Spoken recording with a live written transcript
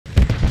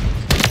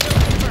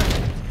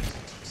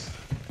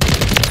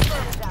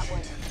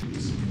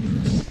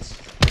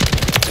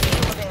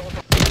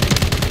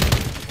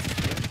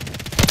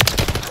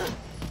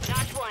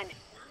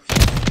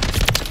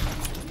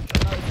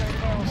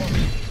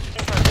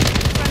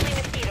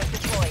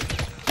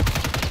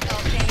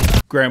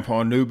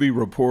Grandpa Newbie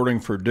reporting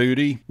for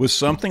duty with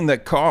something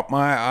that caught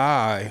my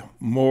eye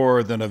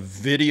more than a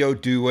video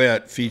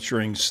duet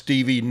featuring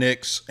Stevie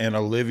Nicks and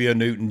Olivia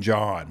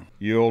Newton-John.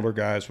 You older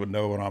guys would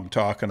know what I'm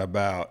talking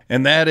about.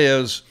 And that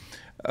is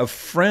a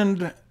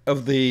friend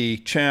of the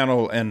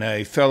channel and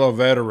a fellow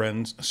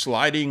veteran,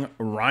 Sliding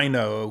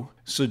Rhino,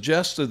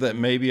 suggested that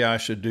maybe I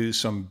should do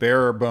some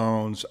bare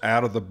bones,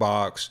 out of the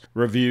box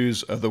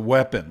reviews of the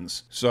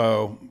weapons.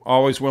 So,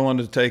 always willing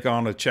to take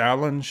on a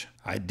challenge.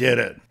 I did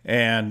it.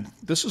 And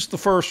this is the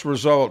first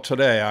result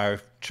today. I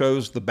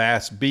chose the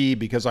BAS-B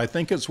because I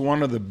think it's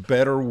one of the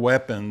better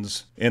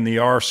weapons in the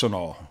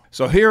arsenal.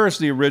 So here is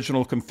the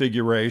original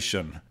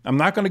configuration. I'm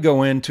not going to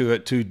go into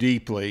it too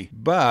deeply,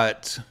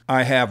 but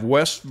I have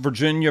West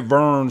Virginia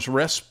Vern's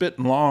respite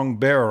long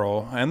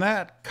barrel, and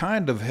that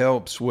kind of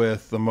helps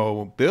with the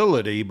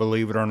mobility,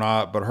 believe it or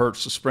not, but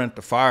hurts the sprint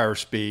to fire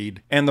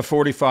speed. And the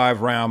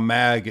 45 round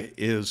mag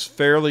is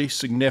fairly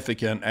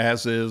significant,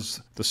 as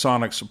is the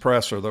sonic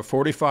suppressor. The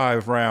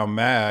 45 round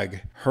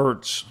mag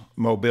hurts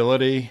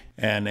mobility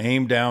and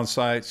aim down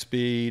sight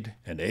speed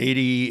and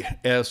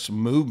ADS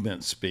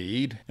movement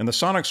speed, and the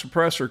sonic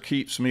suppressor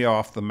keeps me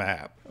off the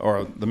map,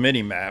 or the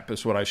mini map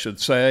is what I should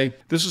say.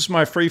 This is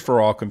my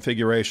free-for-all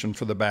configuration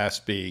for the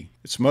BAS-B.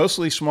 It's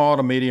mostly small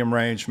to medium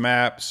range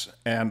maps,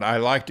 and I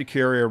like to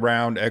carry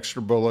around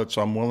extra bullets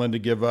I'm willing to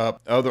give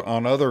up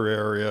on other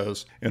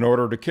areas in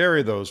order to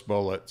carry those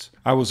bullets.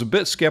 I was a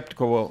bit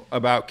skeptical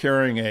about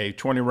carrying a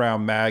 20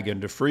 round mag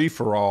into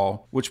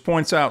free-for-all, which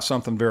points out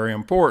something very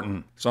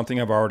important, something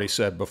I've already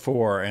said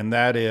before, and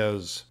that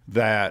is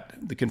that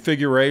the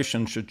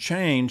configuration should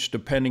change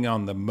depending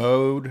on the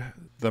mode,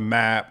 the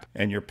map,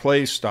 and your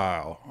play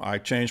style. I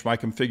change my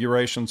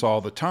configurations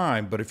all the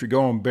time, but if you're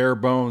going bare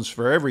bones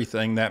for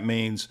everything, that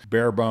means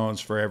bare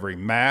bones for every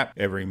map,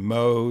 every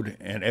mode,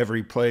 and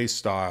every play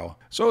style.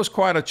 So it's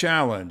quite a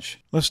challenge.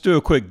 Let's do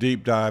a quick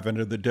deep dive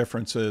into the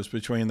differences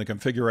between the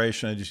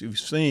configurations you've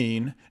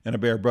seen and a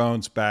bare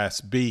bones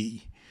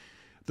BAS-B.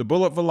 The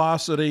bullet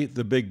velocity,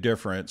 the big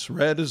difference.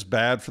 Red is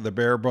bad for the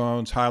bare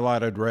bones.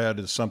 Highlighted red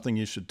is something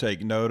you should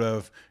take note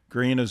of.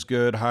 Green is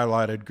good.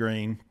 Highlighted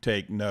green,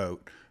 take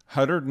note.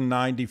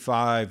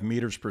 195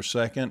 meters per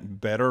second,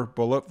 better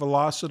bullet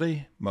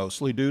velocity,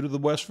 mostly due to the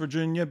West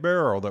Virginia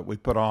barrel that we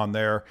put on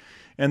there.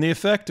 And the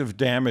effective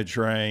damage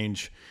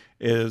range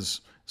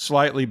is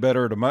slightly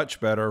better to much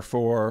better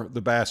for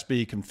the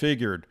BAS-B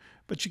configured.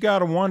 But you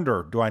gotta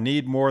wonder, do I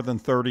need more than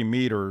 30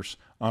 meters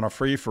on a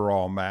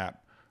free-for-all map?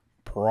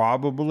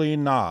 Probably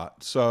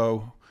not.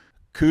 So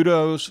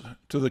kudos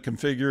to the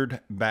configured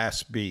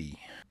BAS-B.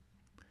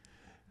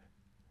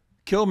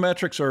 Kill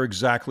metrics are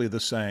exactly the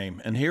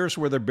same, and here's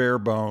where the bare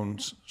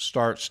bones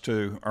starts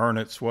to earn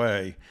its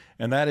way,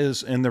 and that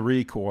is in the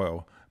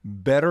recoil.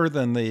 Better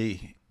than the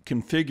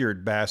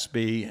configured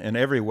BAS-B in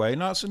every way,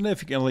 not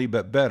significantly,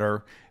 but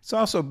better. It's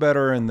also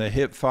better in the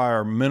hip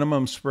fire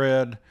minimum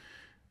spread,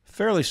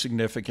 fairly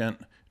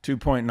significant,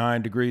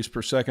 2.9 degrees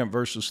per second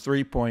versus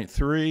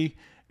 3.3,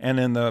 and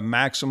in the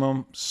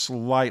maximum,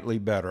 slightly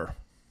better.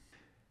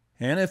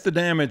 And if the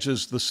damage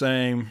is the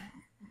same,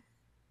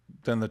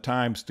 then the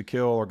times to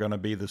kill are going to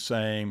be the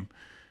same.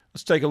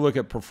 Let's take a look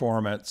at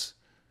performance.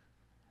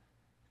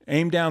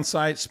 Aim down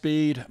sight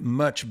speed,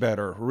 much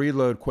better.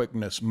 Reload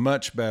quickness,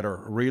 much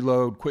better.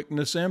 Reload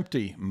quickness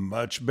empty,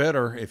 much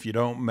better if you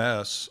don't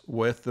mess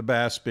with the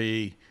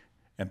BAS-B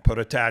and put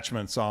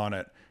attachments on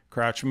it.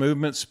 Crouch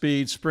movement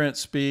speed, sprint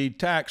speed,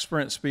 tac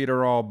sprint speed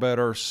are all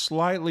better.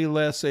 Slightly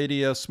less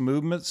ADS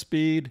movement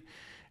speed,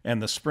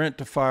 and the sprint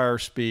to fire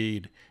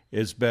speed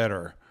is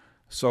better.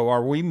 So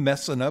are we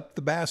messing up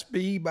the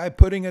BAS-B by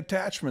putting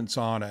attachments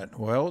on it?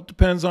 Well, it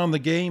depends on the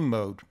game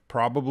mode.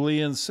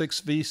 Probably in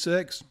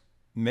 6v6,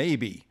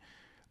 maybe.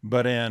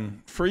 But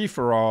in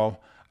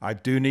free-for-all, I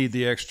do need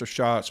the extra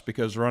shots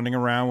because running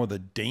around with a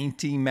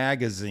dainty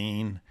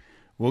magazine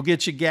will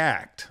get you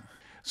gacked.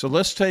 So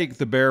let's take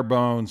the bare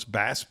bones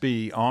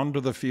BAS-B onto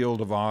the field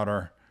of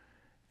honor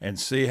and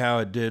see how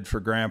it did for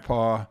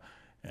Grandpa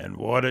and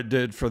what it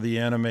did for the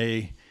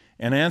enemy,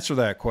 and answer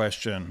that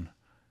question.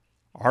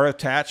 Are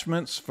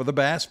attachments for the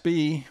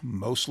BAS-B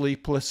mostly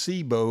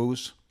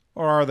placebos,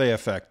 or are they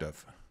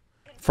effective?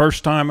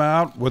 First time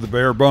out with the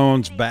bare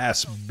bones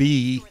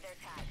BAS-B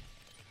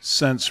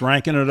since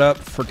ranking it up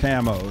for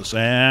camos,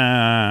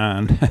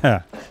 and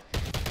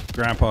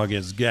Grandpa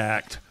gets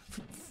gacked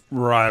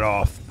right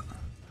off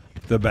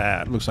the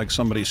bat. Looks like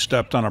somebody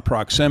stepped on a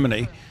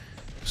proximity.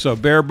 So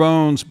bare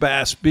bones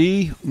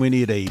BAS-B, we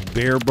need a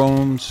bare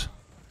bones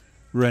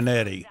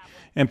Renetti.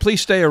 And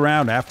please stay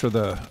around after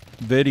the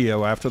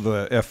video, after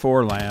the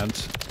F4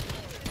 lands,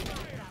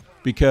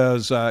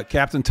 because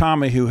Captain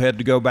Tommy, who had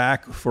to go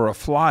back for a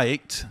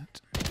flight,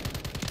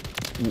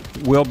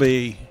 will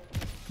be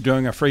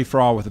doing a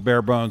free-for-all with the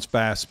bare bones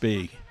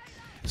BAS-B.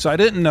 So I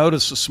didn't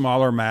notice the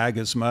smaller mag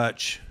as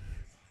much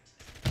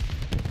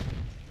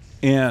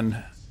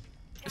in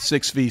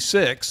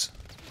 6v6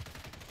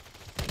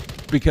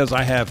 because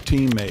I have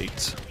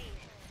teammates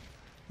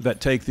that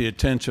take the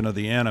attention of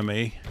the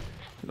enemy,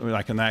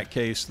 like in that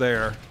case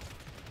there.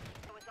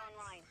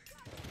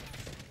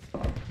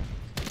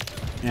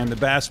 And the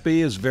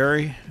BAS-B is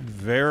very,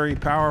 very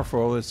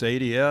powerful. Its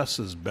ADS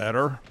is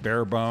better,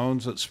 bare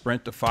bones. Its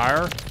sprint to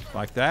fire,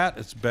 like that,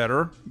 it's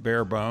better,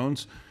 bare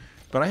bones.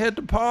 But I had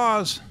to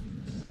pause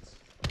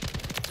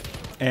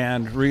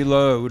and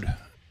reload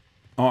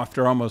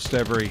after almost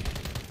every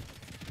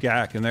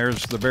gack. And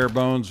there's the bare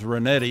bones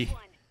Renetti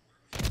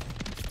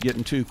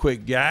getting 2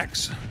 quick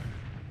gacks.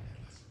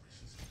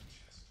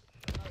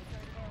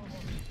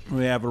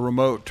 We have a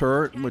remote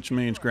turret, which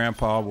means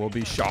Grandpa will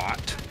be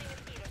shot.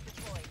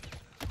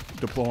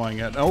 Deploying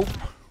it. Oh,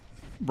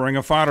 bring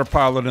a fighter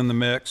pilot in the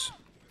mix.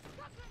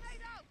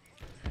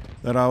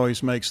 That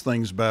always makes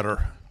things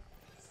better.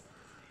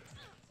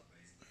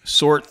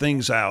 Sort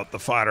things out, the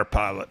fighter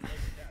pilot.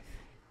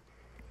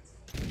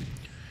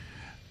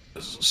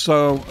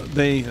 So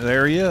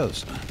there he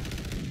is.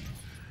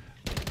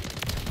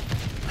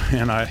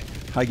 And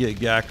I get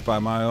gacked by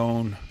my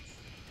own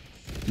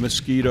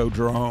mosquito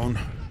drone.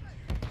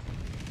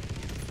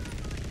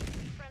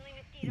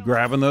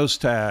 Grabbing those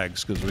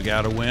tags because we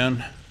got to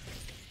win,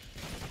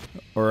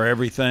 or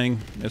everything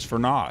is for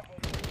naught.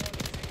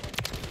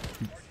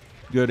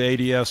 Good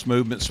ADS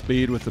movement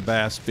speed with the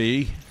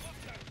BAS-B.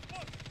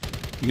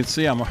 You can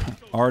see I'm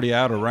already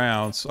out of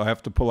rounds, so I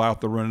have to pull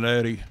out the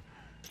Renetti.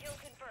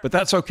 But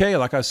that's okay,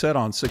 like I said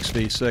on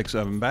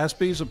 6v6.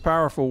 BAS-B is a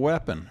powerful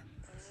weapon.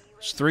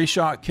 It's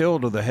 3-shot kill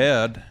to the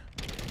head.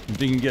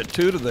 If you can get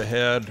 2 to the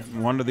head,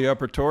 1 to the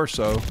upper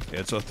torso,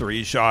 it's a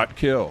 3-shot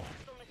kill.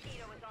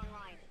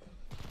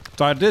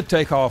 So I did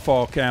take off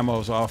all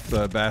camos off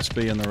the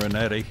BAS-B and the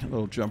Renetti,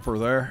 little jumper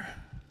there.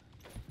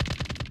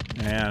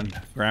 And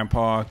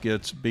Grandpa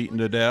gets beaten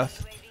to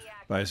death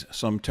by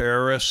some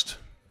terrorist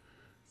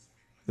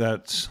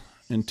that's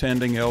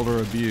intending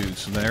elder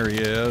abuse. And there he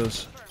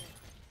is.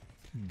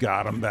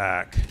 Got him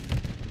back.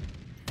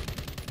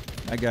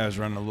 That guy's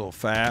running a little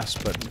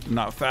fast, but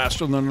not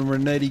faster than the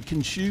Renetti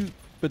can shoot.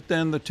 But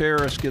then the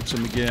terrorist gets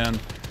him again.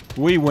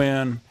 We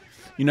win.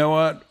 You know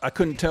what? I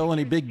couldn't tell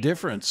any big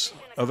difference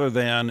other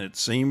than it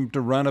seemed to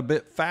run a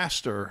bit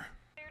faster,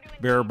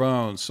 bare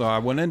bones. So I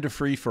went into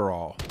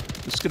free-for-all.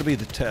 This is going to be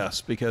the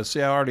test because,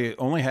 see, I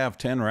only have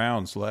 10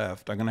 rounds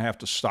left. I'm going to have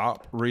to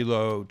stop,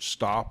 reload.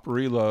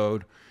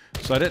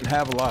 So I didn't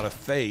have a lot of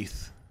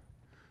faith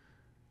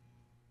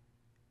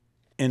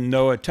in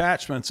no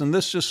attachments. And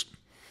this just,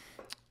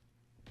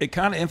 it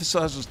kind of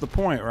emphasizes the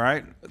point,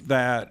 right?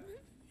 That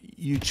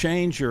you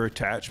change your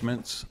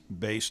attachments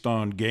based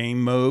on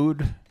game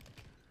mode,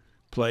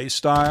 play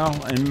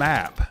style, and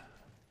map.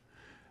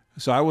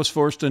 So I was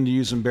forced into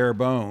using bare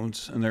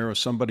bones, and there was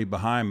somebody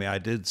behind me. I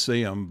did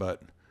see them,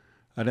 but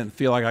I didn't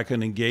feel like I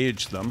could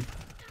engage them.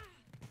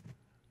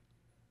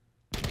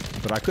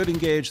 But I could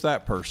engage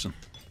that person.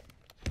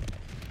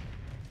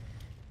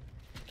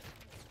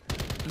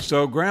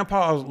 So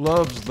Grandpa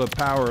loves the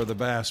power of the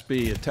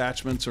BAS-B,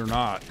 attachments or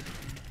not.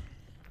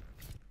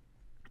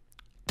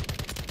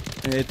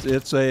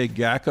 It's a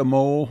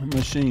guacamole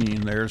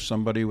machine. There's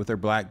somebody with their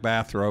black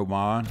bathrobe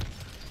on.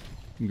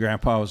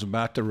 Grandpa was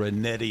about to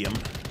Renetti him.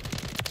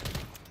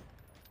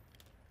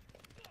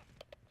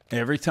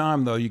 Every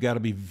time, though, you got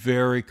to be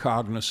very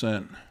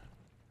cognizant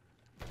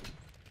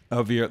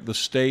of the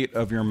state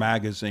of your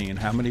magazine.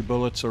 How many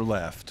bullets are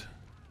left?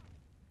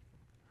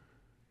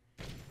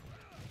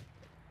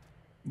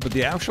 But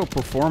the actual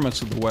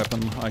performance of the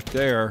weapon, like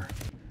there,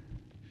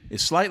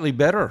 is slightly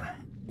better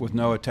with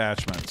no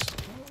attachments.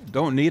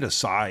 Don't need a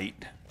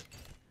sight.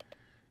 I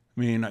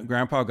mean,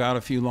 Grandpa got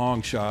a few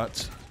long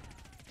shots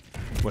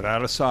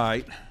without a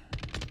sight.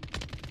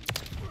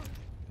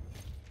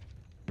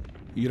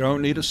 You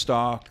don't need a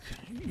stock.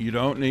 You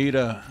don't need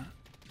a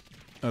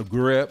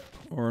grip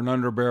or an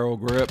underbarrel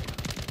grip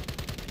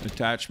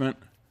attachment.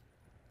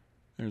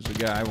 There's a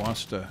guy who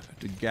wants to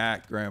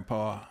gack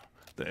Grandpa.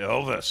 The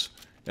Elvis.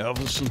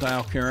 Elvis is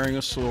now carrying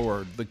a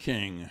sword, the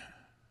king.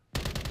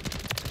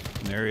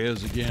 And there he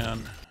is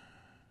again.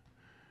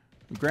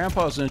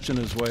 Grandpa's inching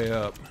his way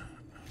up.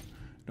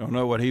 Don't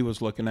know what he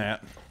was looking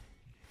at.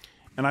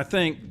 And I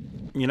think,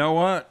 you know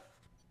what?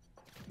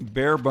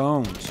 Bare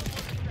bones.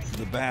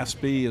 The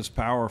BAS-B is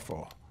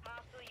powerful.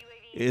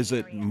 Is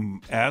it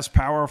as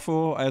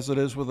powerful as it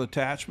is with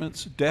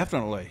attachments?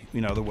 Definitely.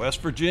 You know, the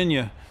West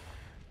Virginia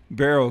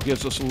barrel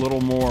gives us a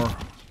little more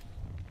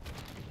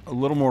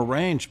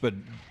range, but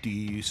do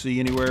you see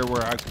anywhere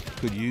where I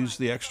could use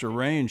the extra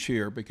range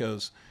here?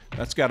 Because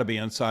that's got to be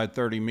inside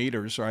 30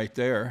 meters right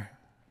there.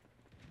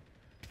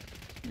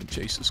 And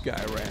chase this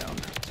guy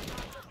around.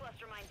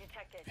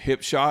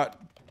 Hip shot,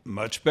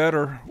 much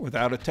better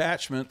without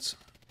attachments.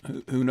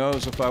 Who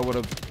knows if I would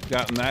have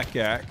gotten that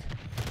gack.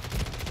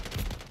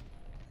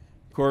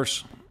 Of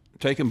course,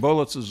 taking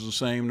bullets is the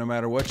same no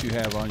matter what you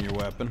have on your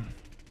weapon.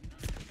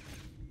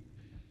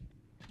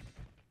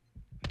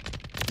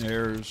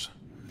 There's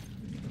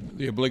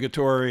the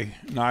obligatory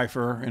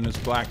knifer in his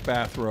black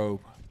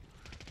bathrobe.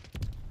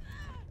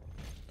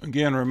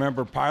 Again,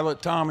 remember,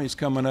 Pilot Tommy's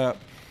coming up.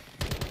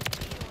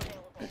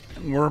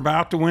 We're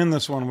about to win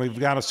this one. We've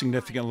got a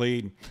significant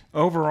lead.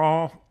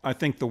 Overall, I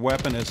think the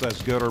weapon is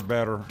as good or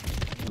better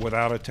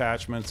without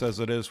attachments as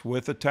it is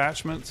with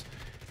attachments.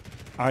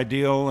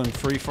 ideal and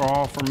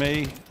free-for-all for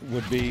me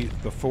would be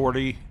the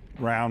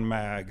 40-round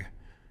mag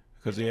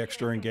because of the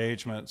extra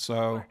engagement.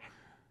 So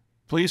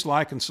please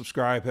like and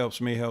subscribe. Helps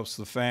me, helps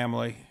the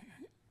family.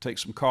 Take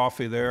some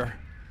coffee there.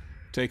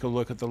 Take a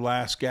look at the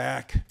last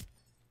GAC.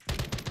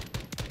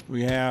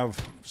 We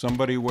have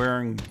somebody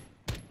wearing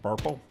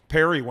purple.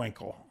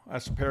 Periwinkle.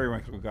 That's the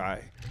periwinkle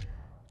guy.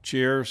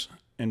 Cheers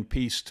and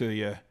peace to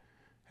you.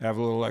 Have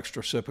a little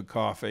extra sip of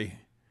coffee.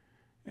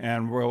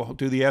 And we'll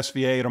do the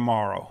SVA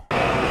tomorrow.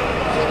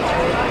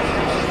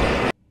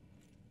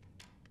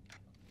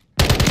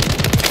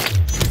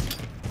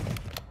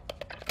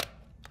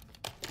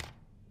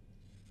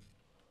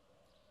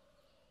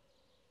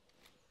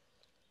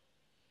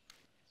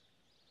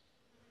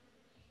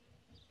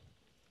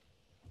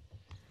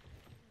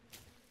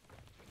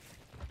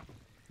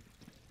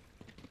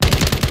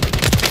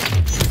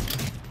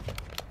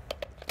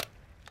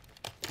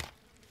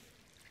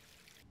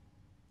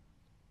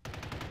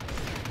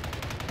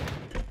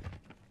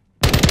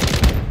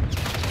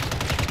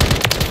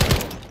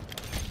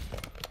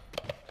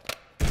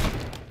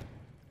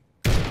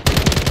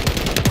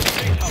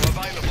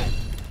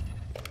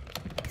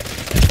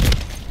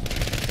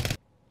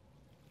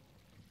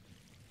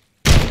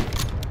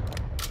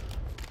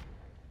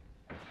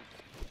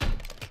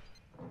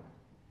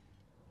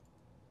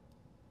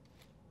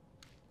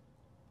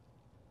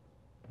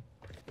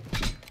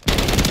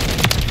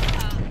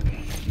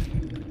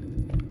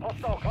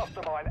 Hostile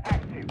cluster mine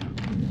active.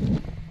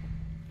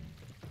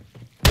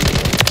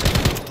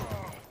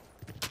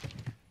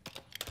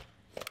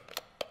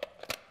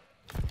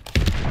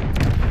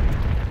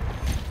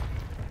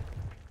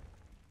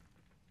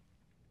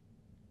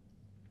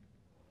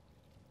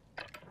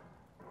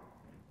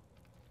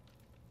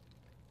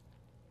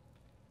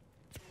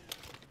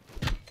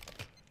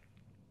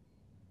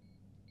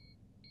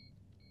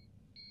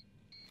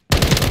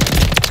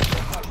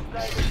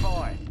 Standing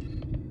by.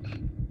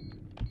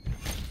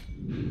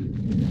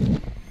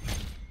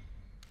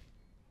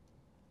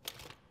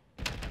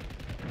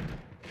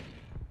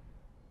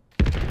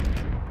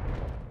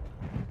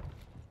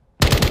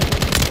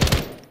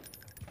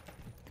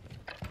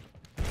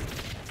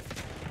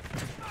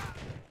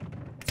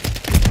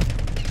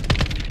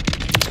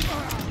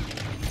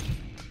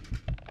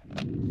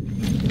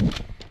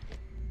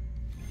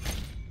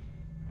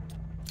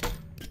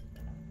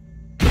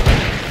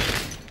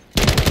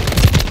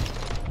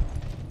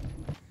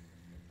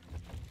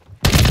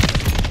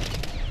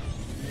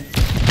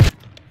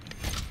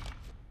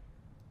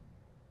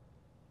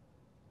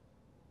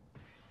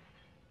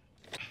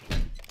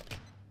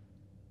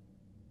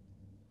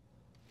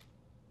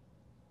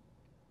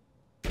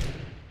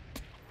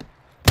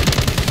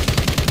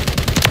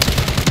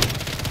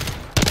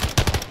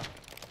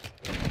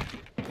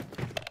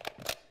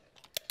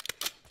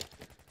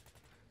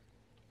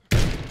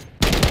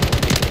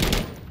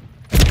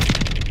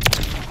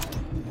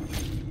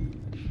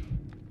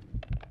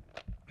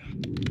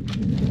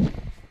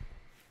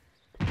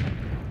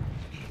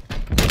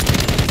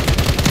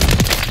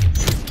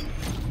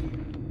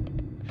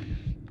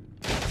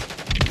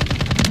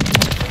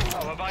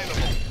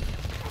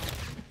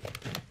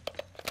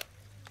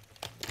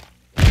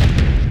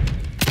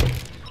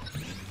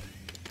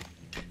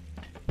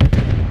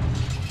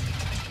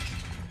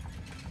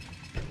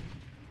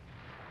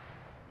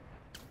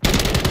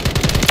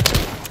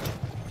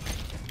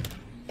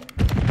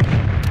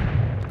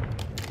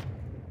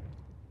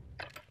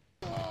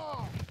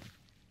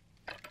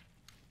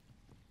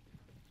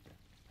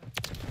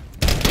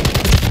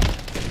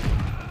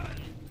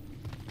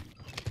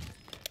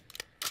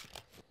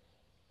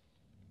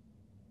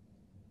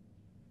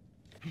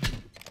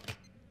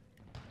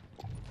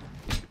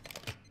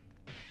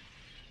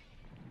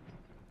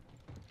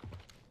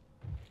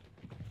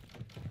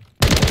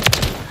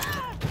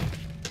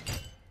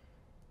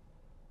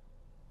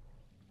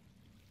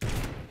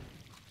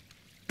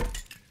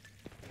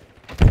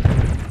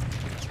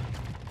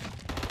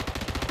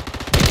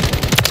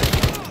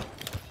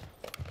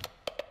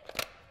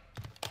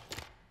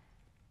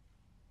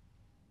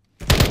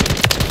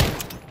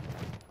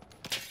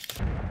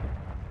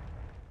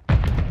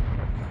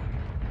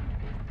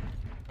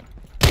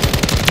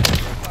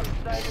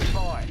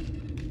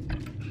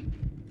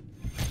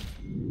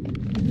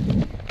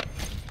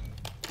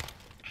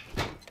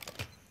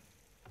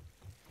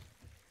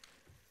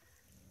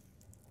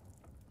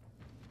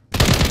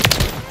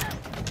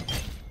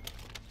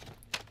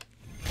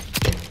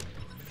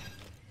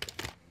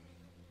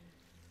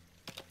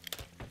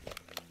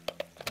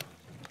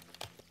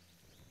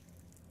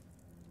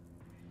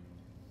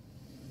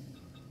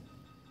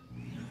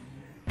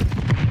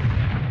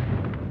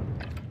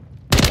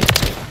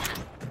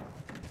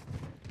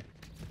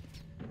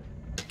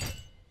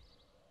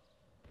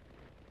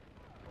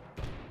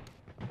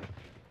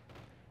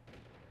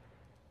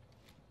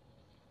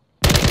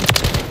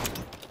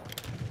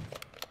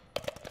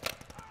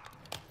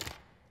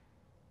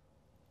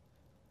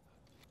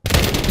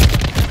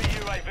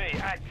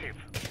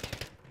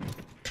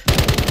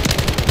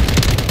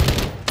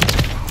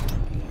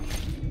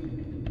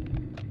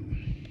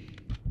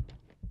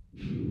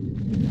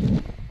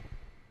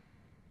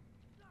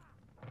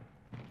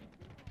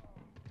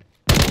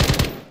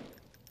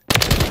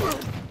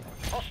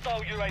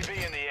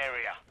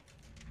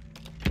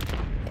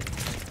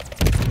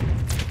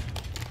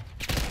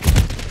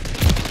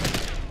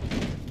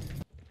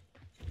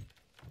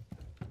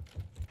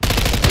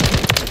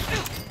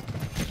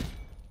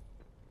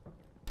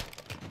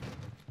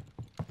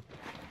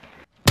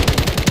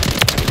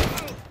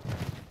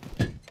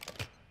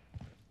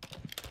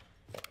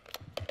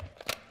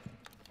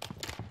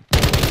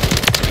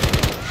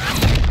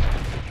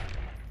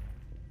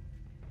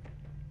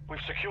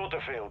 secured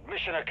the field.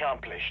 Mission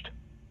accomplished.